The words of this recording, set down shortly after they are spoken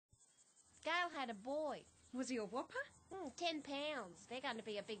Gail had a boy. Was he a whopper? 10 pounds. They're going to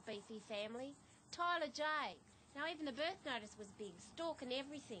be a big beefy family. Tyler J. Now, even the birth notice was big, stalk and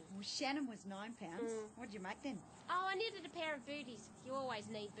everything. Well, Shannon was 9 pounds. What'd you make then? Oh, I knitted a pair of booties. You always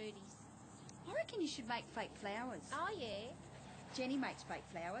need booties. I reckon you should make fake flowers. Oh, yeah. Jenny makes fake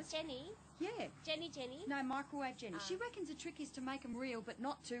flowers. Jenny? Yeah. Jenny? No, microwave Jenny. She reckons the trick is to make them real, but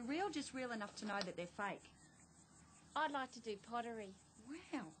not too real, just real enough to know that they're fake. I'd like to do pottery.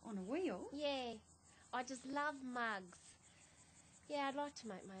 Wow, on a wheel? Yeah. I just love mugs. Yeah, I'd like to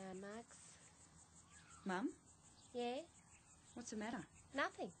make my own mugs. Mum? Yeah? What's the matter?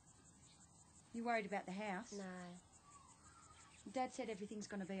 Nothing. You worried about the house? No. Dad said everything's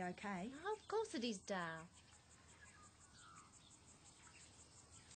going to be okay. Oh, of course it is, Dale.